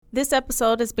This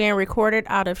episode is being recorded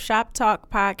out of Shop Talk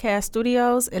Podcast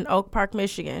Studios in Oak Park,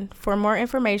 Michigan. For more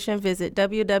information, visit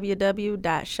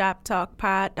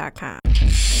www.shoptalkpod.com.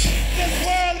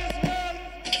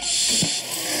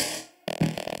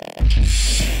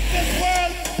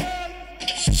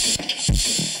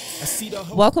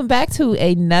 Welcome back to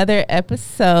another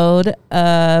episode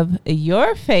of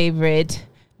your favorite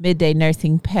Midday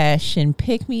Nursing Passion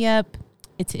Pick Me Up.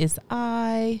 It is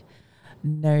I,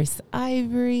 Nurse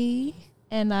Ivory.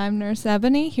 And I'm Nurse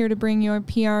Ebony, here to bring your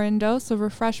PRN dose of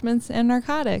refreshments and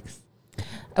narcotics.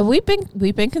 We've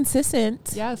been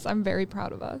consistent. Yes, I'm very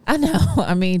proud of us. I know.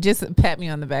 I mean, just pat me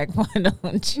on the back, why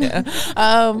don't you?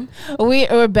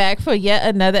 We're back for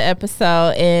yet another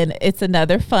episode, and it's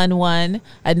another fun one.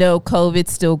 I know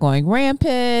COVID's still going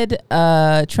rampant.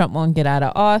 Trump won't get out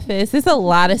of office. There's a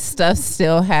lot of stuff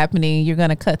still happening. You're going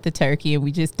to cut the turkey, and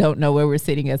we just don't know where we're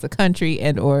sitting as a country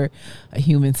and or a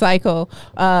human cycle.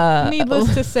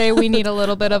 Needless to say, we need a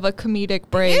little bit of a comedic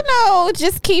break. You know,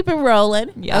 just keep it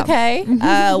rolling. Yep. Okay.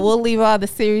 We'll leave all the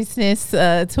seriousness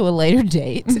to a later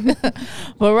date.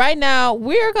 But right now,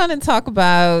 we're going to talk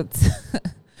about,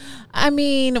 I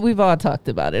mean, we've all talked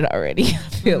about it already, I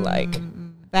feel like.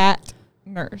 That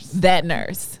nurse. That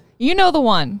nurse. You know the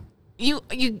one. You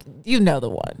know the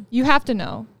one. You have to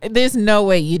know. There's no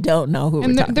way you don't know who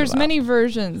we're talking there's about. many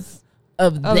versions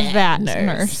of that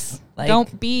nurse. Like,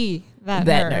 don't be that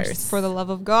nurse. For the love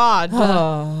of God.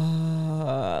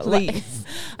 Please.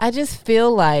 I just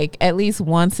feel like at least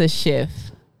once a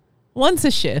shift,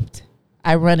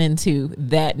 I run into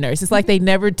that nurse. It's like they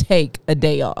never take a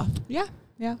day off. Yeah.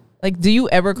 Like, do you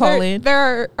ever call in?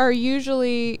 There are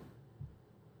usually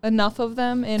enough of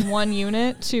them in one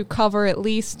unit to cover at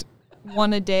least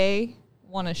one a day,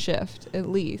 one a shift, at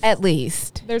least.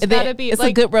 There's got to be. It's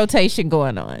a good rotation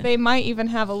going on. They might even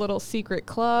have a little secret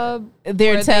club.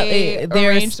 They're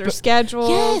arrange their schedule.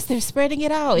 Yes, they're spreading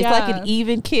it out. Yeah. It's like an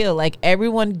even kill. Like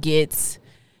everyone gets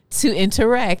to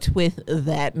interact with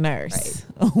that nurse,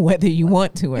 right, whether you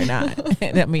want to or not.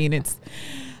 And I mean, it's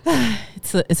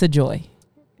a joy.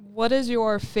 What is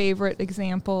your favorite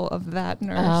example of that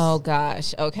nurse? Oh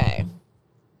gosh. Okay.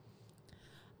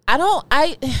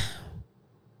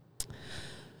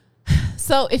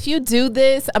 So if you do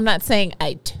this, I'm not saying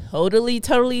I totally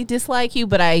dislike you,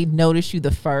 but I notice you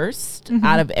the first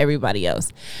out of everybody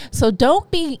else. So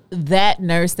don't be that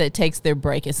nurse that takes their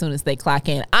break as soon as they clock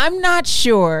in. I'm not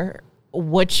sure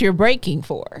what you're breaking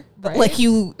for. Right? Like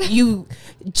you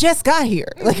just got here.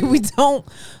 Like we don't,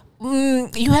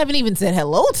 you haven't even said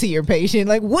hello to your patient.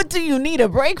 Like what do you need a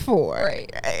break for?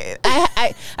 Right.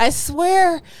 I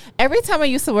swear every time I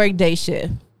used to work day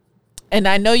shift, and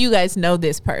I know you guys know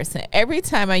this person. Every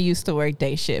time I used to work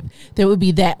day shift, there would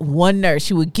be that one nurse.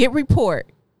 She would get report.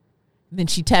 Then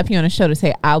she'd tap you on the shoulder and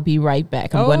say, I'll be right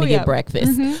back. I'm going to get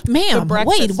breakfast. Ma'am,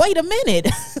 wait a minute.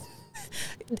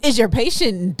 Is your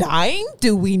patient dying?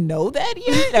 Do we know that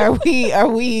yet? Are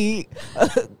we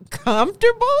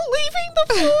comfortable leaving the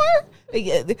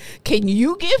floor? Can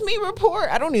you give me report?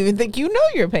 I don't even think you know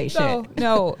your patient.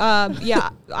 No.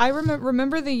 Yeah, I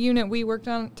remember the unit we worked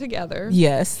on together.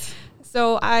 Yes.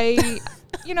 So my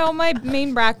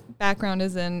main background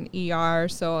is in ER.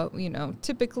 So,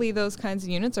 typically those kinds of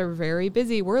units are very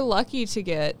busy. We're lucky to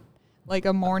get like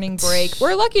a morning break.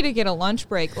 We're lucky to get a lunch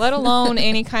break, let alone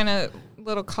any kind of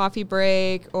little coffee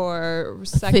break or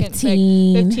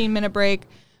 15-minute break.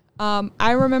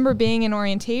 I remember being in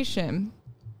orientation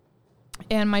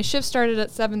and my shift started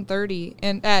at 7:30,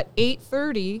 and at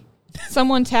 8:30,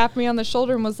 someone tapped me on the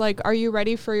shoulder and was like, "Are you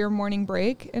ready for your morning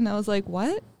break?" And I was like,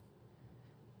 "What?"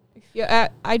 Yeah,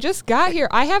 I just got here.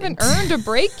 I haven't earned a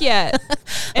break yet.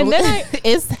 And then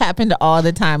it's happened all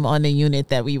the time on the unit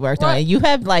that we worked on. You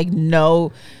have like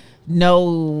no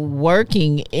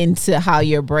working into how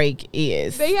your break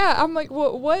is. But yeah, I'm like,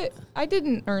 what? I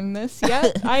didn't earn this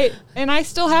yet. I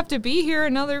still have to be here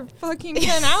another fucking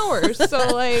 10 hours.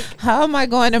 So like, how am I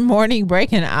going to morning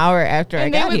break an hour after I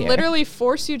got here? And they would literally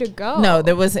force you to go. No,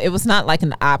 it was not like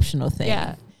an optional thing.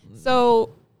 Yeah.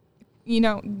 So,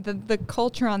 the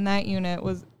culture on that unit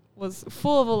was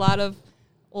full of a lot of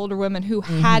older women who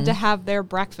had to have their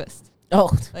breakfast.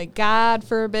 Oh, like God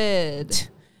forbid.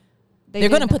 They're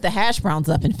going to put the hash browns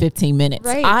up in 15 minutes.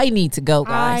 Right. I need to go,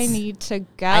 guys. I need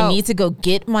to go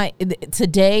get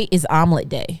today is omelet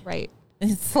day. Right.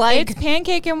 It's like. It's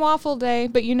pancake and waffle day,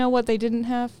 but you know what they didn't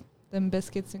have? Them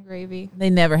biscuits and gravy. They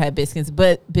never had biscuits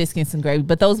and gravy.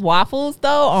 But those waffles,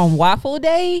 though, on waffle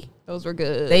day. Those were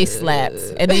good. They slapped.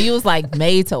 And then you was like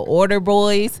made to order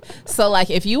boys. So like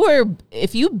if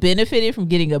you benefited from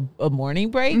getting a morning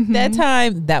break that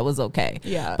time, that was okay.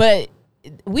 Yeah. But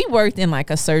we worked in like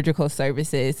a surgical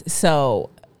services, so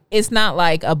it's not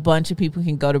like a bunch of people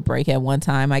can go to break at one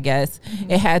time, I guess.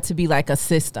 It had to be like a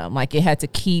system. Like it had to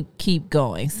keep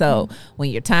going. So when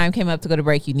your time came up to go to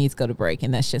break, you need to go to break.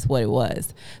 And that's just what it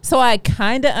was. So I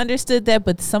kind of understood that.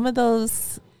 But some of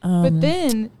those but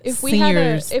then if we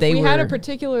had a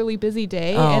particularly busy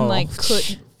day and like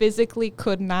physically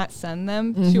could not send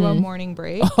them to a morning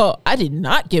break. Oh, I did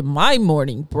not get my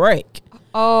morning break.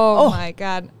 Oh my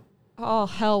God. Oh,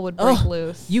 hell would break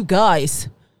loose. You guys.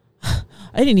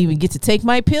 I didn't even get to take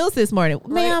my pills this morning.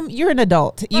 Right. Ma'am, you're an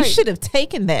adult. You should have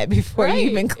taken that before you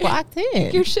even clocked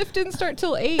in. Your shift didn't start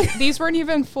till 8. These weren't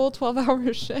even full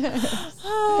 12-hour shifts.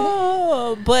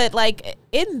 Oh, but like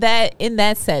in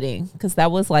that setting, because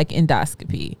that was like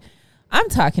endoscopy, I'm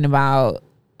talking about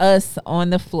us on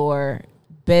the floor,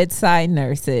 bedside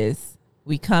nurses.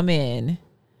 We come in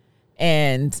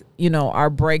and, you know, our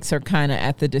breaks are kind of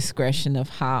at the discretion of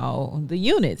how the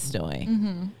unit's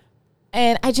doing.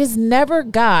 And I just never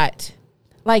got,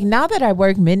 like, now that I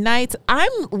work midnights, I'm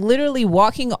literally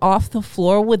walking off the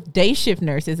floor with day shift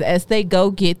nurses as they go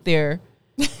get their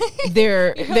breakfast.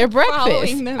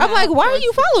 I'm like, why are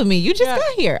you following me? You just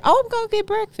got here. Oh, I'm going to get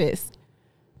breakfast.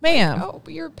 Ma'am. Like, oh,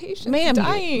 but your patient's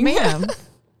dying. Ma'am.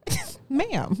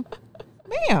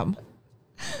 Ma'am.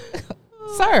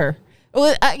 Sir.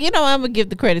 Well, you know, I'm going to give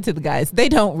the credit to the guys. They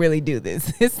don't really do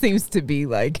this. It seems to be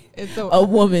like a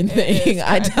woman thing.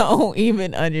 I don't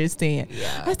even understand.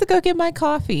 I have to go get my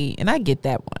coffee. And I get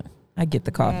that one. I get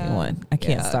the coffee one. I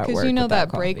can't start work because you know that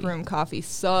coffee. Break room coffee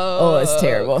sucks. Oh, it's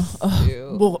terrible.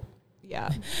 Well,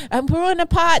 yeah. I'm brewing a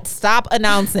pot. Stop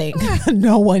announcing.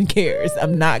 No one cares.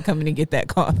 I'm not coming to get that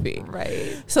coffee.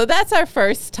 Right. So that's our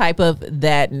first type of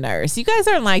that nurse. You guys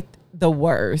aren't like the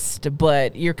worst,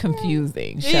 but you're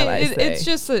confusing, shall I say. It's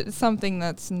just something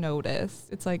that's noticed.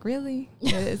 It's like, really?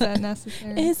 Is that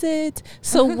necessary? Is it?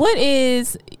 So what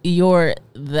is your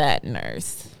that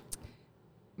nurse?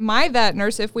 My that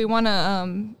nurse, if we want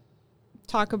to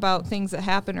talk about things that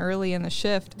happen early in the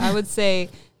shift, I would say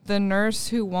the nurse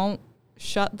who won't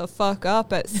shut the fuck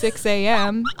up at 6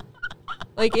 a.m.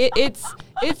 Like it's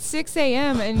 6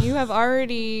 a.m. and you have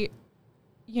already,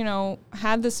 you know,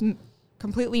 had this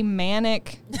completely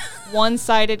manic,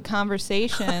 one-sided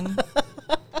conversation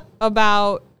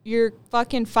about your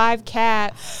fucking 5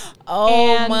 cats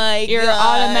and your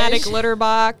automatic litter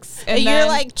box. And you're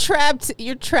like trapped.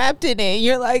 You're trapped in it.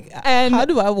 You're like, how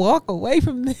do I walk away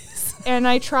from this? And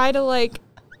I try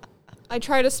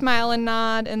to smile and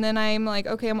nod, and then I'm like,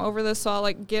 okay, I'm over this, so I'll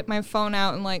like get my phone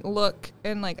out and like look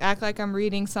and like act like I'm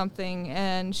reading something,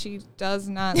 and she does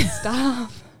not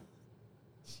stop.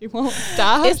 She won't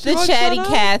stop. It's the chatty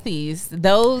Cathys.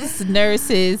 Those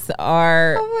nurses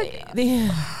are.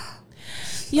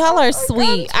 Y'all are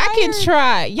sweet. I can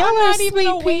try. Y'all are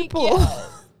sweet people.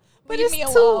 But it's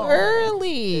too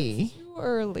early. It's too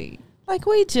early. Like,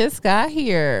 we just got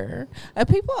here.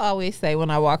 People always say when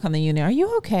I walk on the unit, are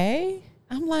you okay?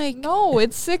 I'm like, no,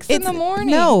 it's 6 in the morning.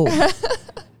 No.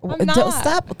 Don't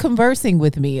stop conversing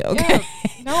with me, okay? Yeah.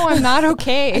 No, I'm not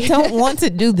okay. I don't want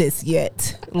to do this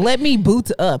yet. Let me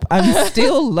boot up. I'm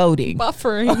still loading.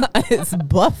 Buffering. It's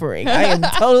buffering. I am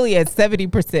totally at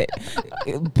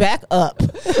 70%. Back up.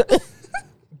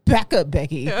 Back up,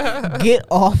 Becky. Get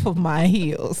off of my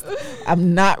heels.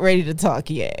 I'm not ready to talk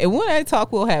yet. And when I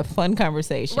talk, we'll have fun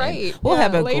conversation. Right. We'll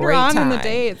have a later great on time. in the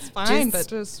day, it's fine, but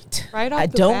just right off I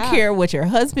the don't bat. care what your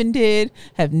husband did.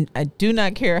 I do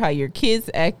not care how your kids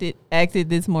acted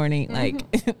this morning.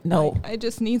 Mm-hmm. Like, no. Like, I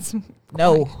just need some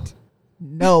No. quiet.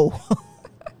 No.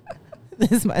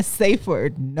 This is my safe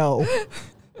word. No.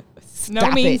 No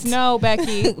Stop means it. no,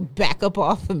 Becky. Back up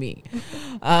off of me.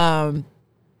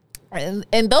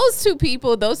 And those two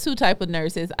people, those two type of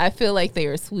nurses, I feel like they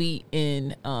are sweet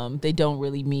and they don't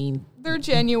really mean. They're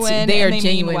genuine. They are and they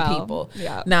genuine mean well. people.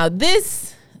 Yeah. Now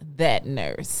that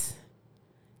nurse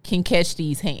can catch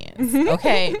these hands,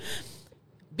 okay?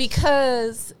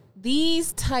 Because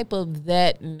these type of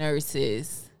that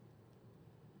nurses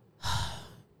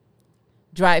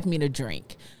drive me to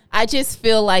drink. I just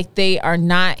feel like they are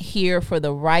not here for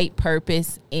the right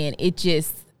purpose, and it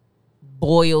just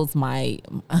boils my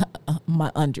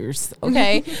unders.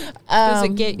 Okay, Does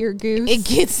it get your goose? It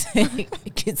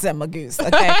gets at my goose.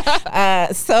 Okay,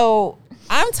 so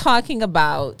I'm talking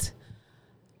about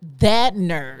that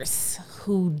nurse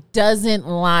who doesn't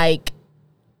like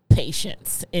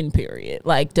patients in period,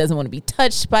 like doesn't want to be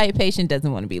touched by a patient,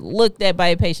 doesn't want to be looked at by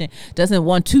a patient, doesn't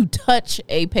want to touch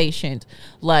a patient.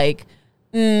 Like,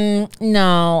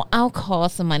 no, I'll call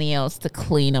somebody else to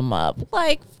clean them up.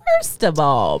 Like, first of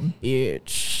all,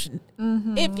 bitch,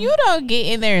 if you don't get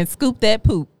in there and scoop that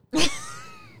poop,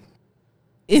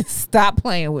 Stop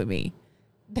playing with me.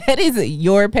 That is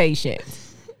your patient.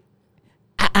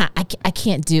 I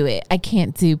can't do it. I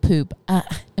can't do poop.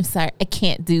 I'm sorry. I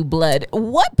can't do blood.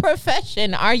 What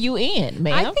profession are you in,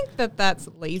 ma'am? I think that that's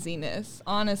laziness,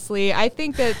 honestly. I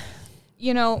think that,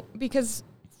 because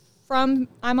I'm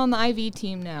on the IV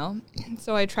team now,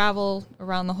 so I travel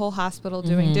around the whole hospital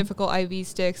doing difficult IV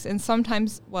sticks, and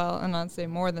sometimes, I'm not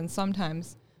saying more than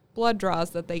sometimes, blood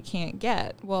draws that they can't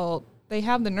get. Well, they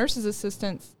have the nurse's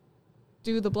assistants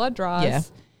do the blood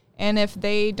draws, and if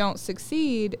they don't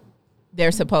succeed,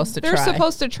 they're supposed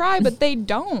to try, but they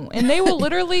don't. And they will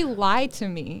literally lie to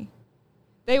me.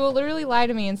 They will literally lie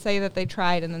to me and say that they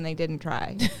tried and then they didn't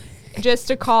try. Just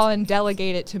to call and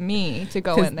delegate it to me to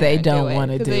go in there they and don't want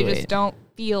to do it. Because they just don't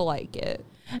feel like it.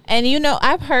 And,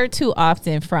 I've heard too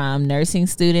often from nursing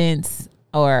students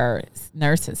or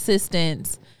nurse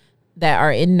assistants that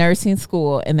are in nursing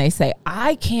school, and they say,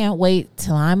 I can't wait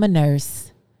till I'm a nurse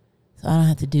so I don't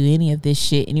have to do any of this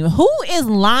shit anymore. Who is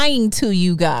lying to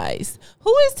you guys?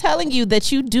 Who is telling you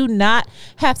that you do not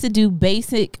have to do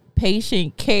basic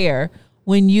patient care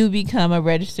when you become a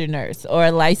registered nurse or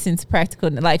a licensed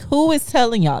practical? Like, who is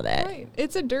telling y'all that? Right.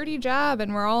 It's a dirty job,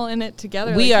 and we're all in it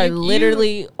together. We are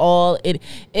literally all in.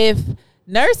 If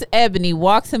Nurse Ebony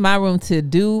walks in my room to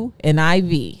do an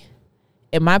IV,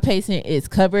 and my patient is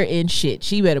covered in shit,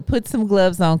 she better put some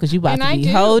gloves on because you about to be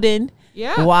holding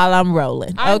while I'm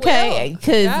rolling. Okay?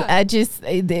 Because I just,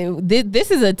 this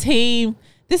is a team.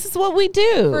 This is what we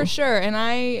do. For sure. And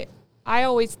I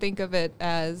always think of it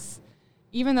as,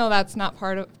 even though that's not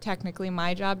part of technically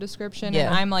my job description,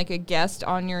 and I'm like a guest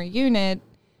on your unit,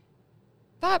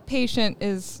 that patient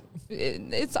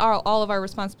it's all of our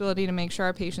responsibility to make sure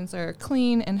our patients are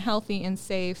clean and healthy and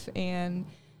safe, and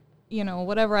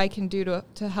whatever I can do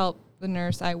to help the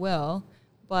nurse, I will.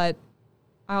 But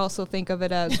I also think of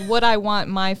it as, would I want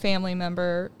my family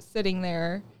member sitting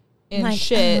there in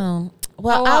shit?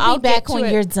 I'll be back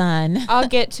when you're done. I'll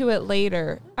get to it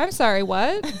later. I'm sorry,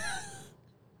 what?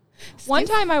 One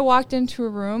time I walked into a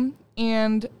room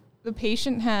and the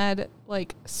patient had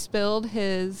spilled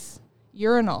his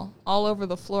urinal all over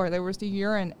the floor. There was the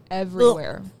urine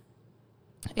everywhere.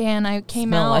 Ugh. And I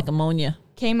came out like ammonia.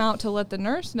 Came out to let the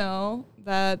nurse know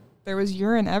that there was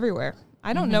urine everywhere.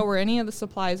 I don't know where any of the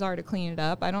supplies are to clean it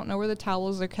up. I don't know where the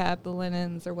towels are kept, the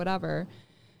linens or whatever.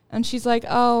 And she's like,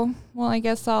 "Oh, well, I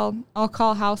guess I'll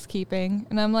call housekeeping."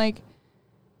 And I'm like,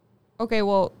 "Okay,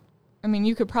 well, I mean,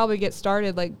 you could probably get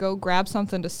started. Go grab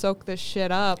something to soak this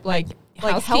shit up.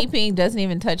 Housekeeping doesn't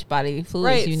even touch bodily fluids.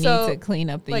 Right, you need to clean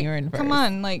up the urine first. Come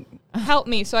on, help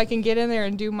me so I can get in there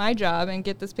and do my job and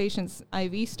get this patient's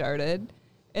IV started."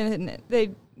 And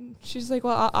she's like,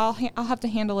 "Well, I'll have to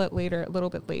handle it later, a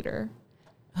little bit later."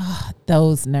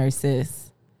 Those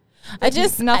nurses.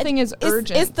 Nothing is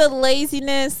urgent. It's the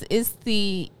laziness. It's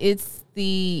the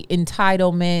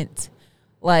entitlement.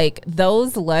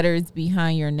 Those letters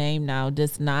behind your name now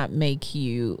does not make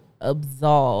you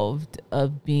absolved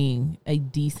of being a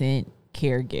decent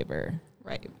caregiver.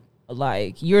 Right.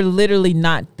 You're literally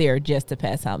not there just to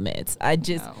pass out meds. I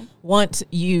just want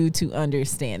you to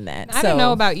understand that. I don't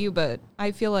know about you, but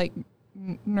I feel like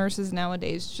nurses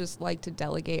nowadays just like to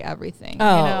delegate everything.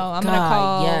 I'm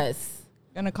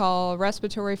gonna call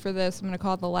respiratory for this. I'm gonna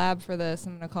call the lab for this.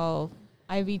 I'm gonna call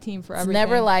IV team for everything. It's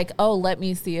never let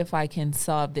me see if I can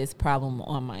solve this problem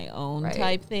on my own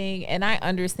type thing. And I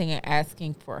understand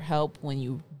asking for help when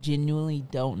you genuinely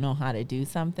don't know how to do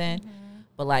something.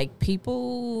 But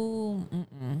people,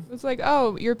 it's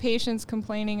your patient's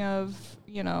complaining of,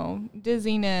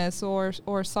 dizziness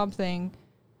or something.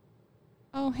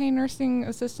 Oh, hey, nursing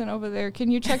assistant over there,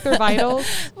 can you check their vitals?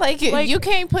 You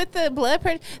can't put the blood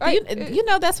pressure. Right.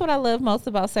 That's what I love most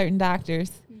about certain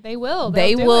doctors. They will.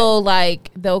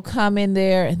 They'll come in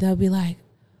there and they'll be like,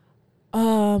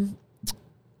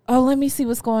 let me see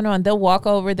what's going on. They'll walk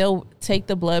over, they'll take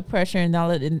the blood pressure and all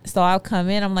that. And so I'll come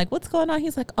in. I'm like, what's going on?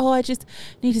 He's like, I just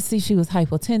need to see she was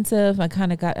hypotensive.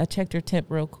 I checked her temp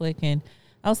real quick. And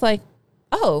I was like,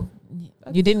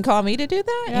 you didn't call me to do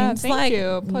that? Yeah, and it's thank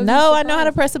you. No, I know how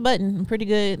to press a button. I'm pretty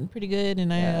good.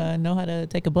 And I know how to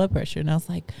take a blood pressure. And I was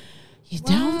like, you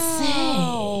don't say.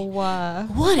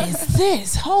 What is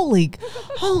this? Holy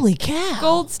cow.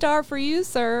 Gold star for you,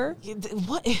 sir.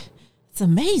 What? It's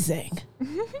amazing.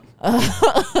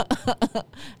 I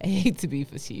hate to be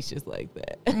facetious like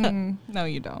that. No,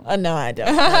 you don't. No, I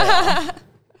don't.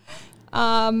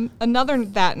 Another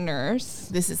that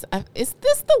nurse. Is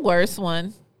this the worst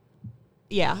one?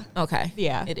 Yeah. Okay.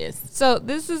 Yeah. It is. So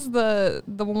this is the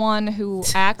one who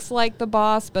acts like the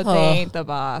boss, but they ain't the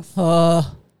boss.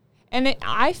 And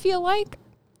I feel like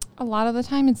a lot of the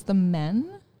time it's the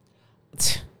men.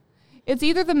 It's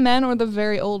either the men or the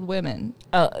very old women.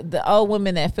 The old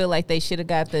women that feel like they should have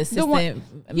got the assistant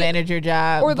manager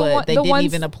job, or but they didn't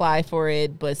even apply for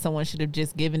it, but someone should have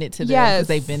just given it to them because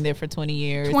they've been there for 20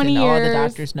 years and all the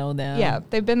doctors know them. Yeah,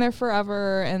 they've been there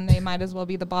forever and they might as well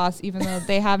be the boss, even though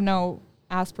they have no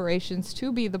aspirations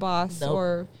to be the boss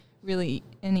or really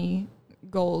any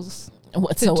goals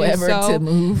whatsoever to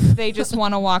move. They just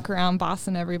want to walk around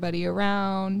bossing everybody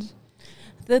around.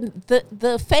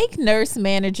 The fake nurse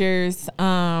managers,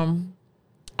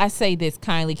 I say this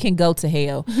kindly, can go to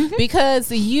hell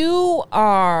because you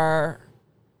are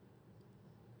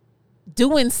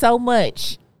doing so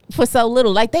much for so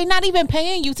little. Like, they're not even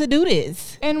paying you to do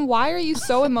this. And why are you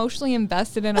so emotionally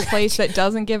invested in a place that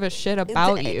doesn't give a shit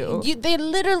about you? They're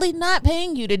literally not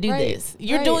paying you to do this.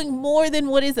 You're doing more than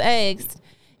what is asked.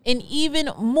 And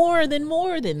even more than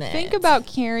that. Think about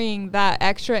carrying that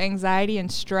extra anxiety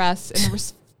and stress and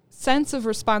sense of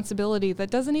responsibility that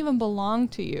doesn't even belong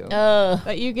to you.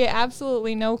 That you get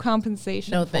absolutely no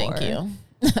compensation for. No, thank you.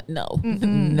 No,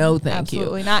 thank absolutely you.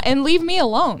 Absolutely not. And leave me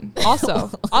alone.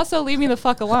 Also leave me the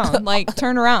fuck alone. Like,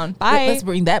 turn around. Bye. Let's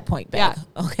bring that point back.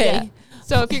 Yeah. Okay. Yeah.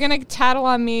 So if you're going to tattle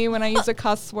on me when I use a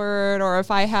cuss word or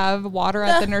if I have water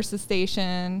at the nurse's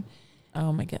station...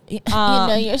 Oh my God!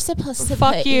 You're supposed to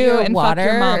fuck put you your and water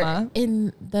fuck your mama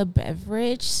in the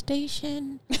beverage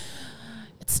station.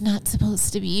 It's not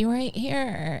supposed to be right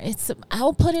here.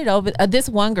 I'll put it over. This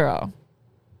one girl.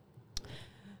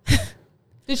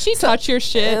 Did she touch your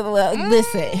shit?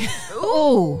 Listen.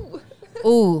 Ooh,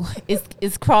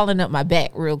 it's crawling up my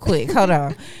back real quick. Hold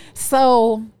on.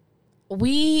 So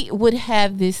we would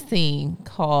have this thing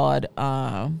called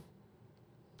God.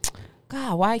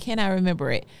 Why can't I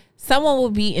remember it? Someone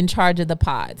would be in charge of the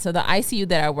pod. So the ICU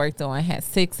that I worked on had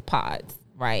 6 pods,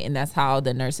 right? And that's how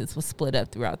the nurses were split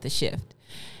up throughout the shift.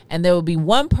 And there would be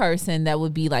one person that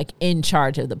would be like in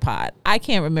charge of the pod. I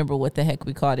can't remember what the heck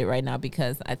we called it right now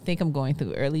because I think I'm going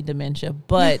through early dementia.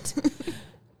 But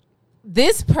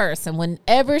this person,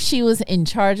 whenever she was in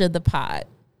charge of the pod,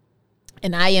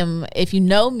 and if you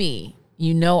know me,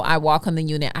 you know I walk on the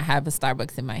unit, I have a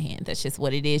Starbucks in my hand. That's just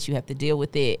what it is. You have to deal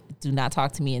with it. Do not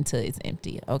talk to me until it's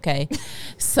empty, okay?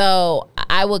 So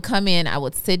I would come in, I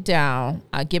would sit down,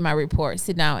 I'd get my report,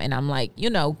 sit down, and I'm like,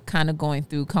 kind of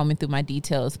combing through my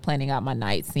details, planning out my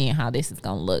night, seeing how this is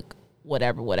going to look,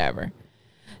 whatever.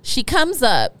 She comes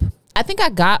up. I think I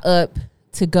got up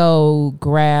to go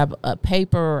grab a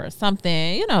paper or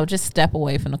something, just step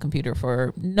away from the computer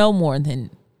for no more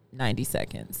than 90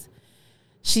 seconds.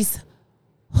 She's...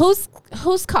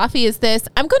 Whose coffee is this?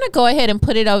 I'm going to go ahead and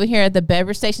put it over here at the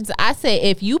beverage station. So I said,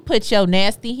 if you put your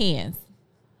nasty hands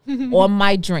on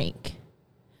my drink,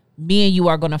 me and you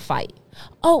are going to fight.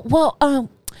 Oh, well,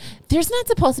 there's not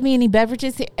supposed to be any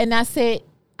beverages here. And I said,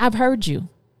 I've heard you.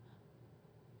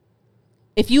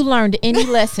 If you learned any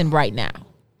lesson right now,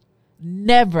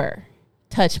 never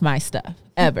touch my stuff,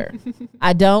 ever.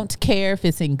 I don't care if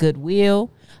it's in goodwill.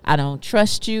 I don't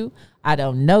trust you. I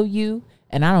don't know you.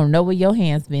 And I don't know where your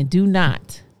hand's been. Do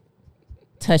not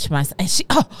touch my... And she,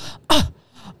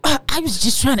 I was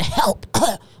just trying to help.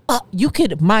 You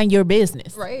could mind your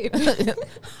business. Right.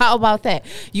 How about that?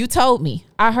 You told me.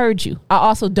 I heard you. I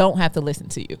also don't have to listen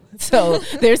to you. So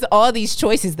there's all these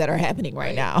choices that are happening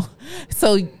right now.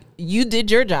 So you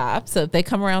did your job. So if they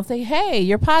come around and say, hey,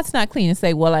 your pod's not clean, and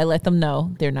say, well, I let them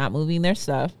know they're not moving their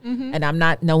stuff. Mm-hmm. And I'm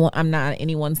not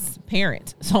anyone's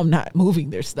parent. So I'm not moving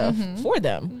their stuff for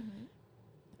them. Mm-hmm.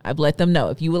 I've let them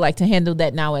know. If you would like to handle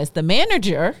that now as the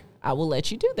manager, I will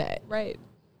let you do that. Right.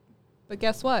 But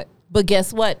guess what?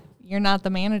 You're not the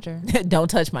manager. Don't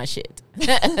touch my shit.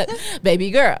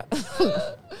 Baby girl.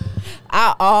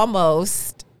 I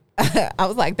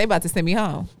was like, they about to send me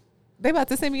home.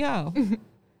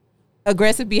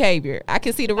 Aggressive behavior. I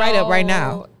can see the write-up right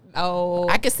now. Oh,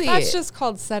 I can see that's just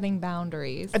called setting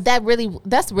boundaries.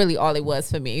 That's really all it was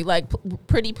for me. Like,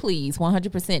 pretty please,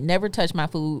 100% never touch my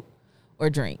food or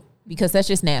drink, because that's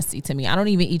just nasty to me. I don't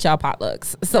even eat y'all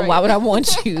potlucks. So why would I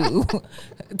want you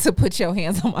to put your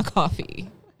hands on my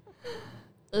coffee?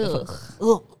 Ugh.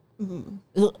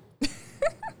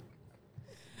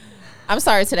 I'm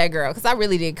sorry to that girl, because I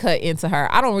really did cut into her.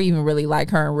 I don't even really like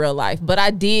her in real life, but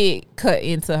I did cut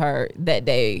into her that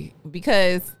day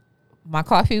because my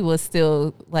coffee was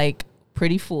still like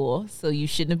pretty full. So you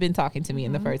shouldn't have been talking to me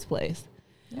in the first place.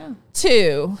 Yeah.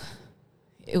 2,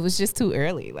 it was just too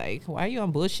early. Like, why are you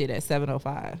on bullshit at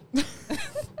 7:05?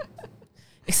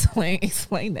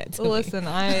 Explain that to me. Listen,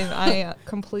 I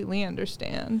completely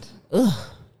understand. Ugh.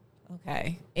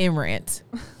 Okay. In rant.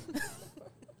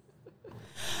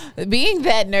 Being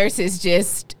that nurse is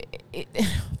just...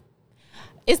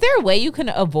 Is there a way you can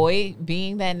avoid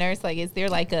being that nurse? Like, is there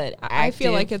like I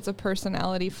feel like it's a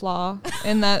personality flaw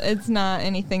and that it's not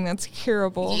anything that's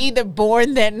curable. You're either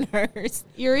born that nurse.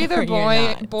 You're either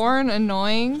born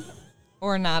annoying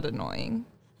or not annoying.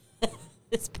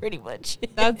 It's pretty much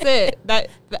it. That's it.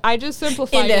 I just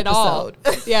simplified it all.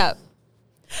 Yeah.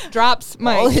 Drops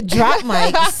mic. Oh, drop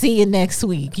mic. See you next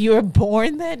week. You're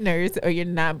born that nurse or you're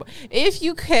not. If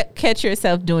you catch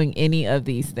yourself doing any of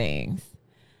these things,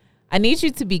 I need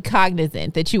you to be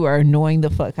cognizant that you are annoying the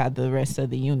fuck out of the rest of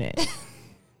the unit.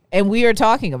 And we are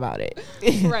talking about it.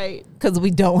 Right. Because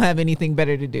we don't have anything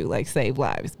better to do, like save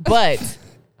lives. But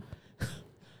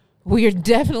we are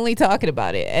definitely talking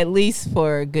about it, at least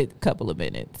for a good couple of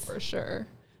minutes. For sure.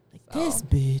 Like, this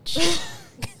bitch.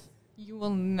 You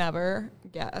will never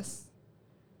guess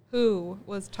who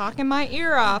was talking my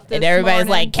ear off this and everybody's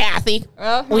morning. like, Kathy.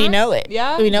 We know it.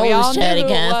 Yeah. We know it was all Chatty knew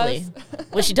who it Kathy. was.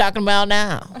 What's she talking about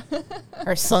now?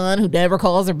 Her son who never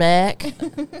calls her back.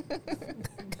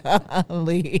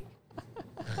 Golly.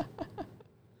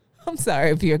 I'm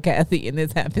sorry if you're Kathy and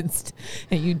this happens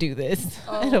and you do this.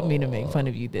 I don't mean to make fun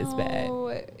of you this bad.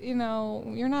 You know,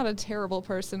 you're not a terrible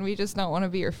person. We just don't want to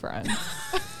be your friend.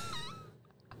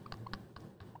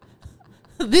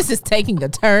 This is taking a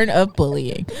turn of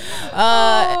bullying. We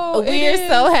are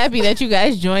so happy that you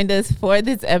guys joined us for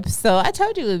this episode. I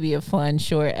told you it would be a fun,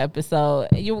 short episode.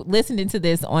 You're listening to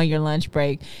this on your lunch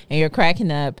break and you're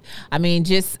cracking up. I mean,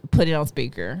 just put it on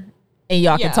speaker and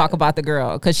y'all can talk about the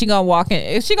girl because she's gonna walk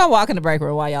in the break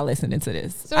room while y'all listening to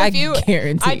this. So I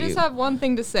guarantee I just have one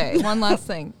thing to say. One last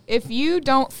thing. If you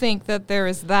don't think that there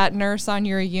is that nurse on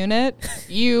your unit,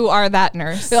 you are that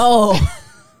nurse. Oh.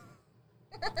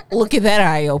 Look at that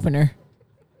eye opener.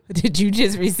 Did you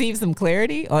just receive some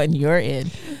clarity on your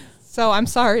end? So I'm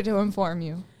sorry to inform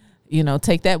you. You know,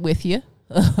 take that with you.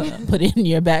 Put it in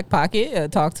your back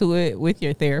pocket. Talk to it with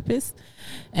your therapist.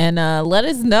 And let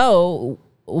us know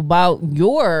about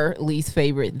your least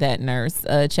favorite that nurse.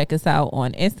 Check us out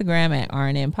on Instagram at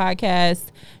RNN Podcast.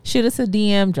 Shoot us a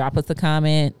DM. Drop us a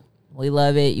comment. We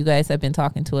love it. You guys have been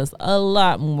talking to us a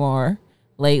lot more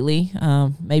lately,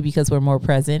 maybe because we're more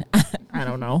present. I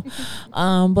don't know.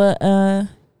 But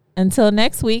until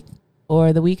next week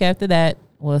or the week after that,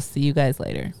 we'll see you guys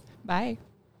later. Bye.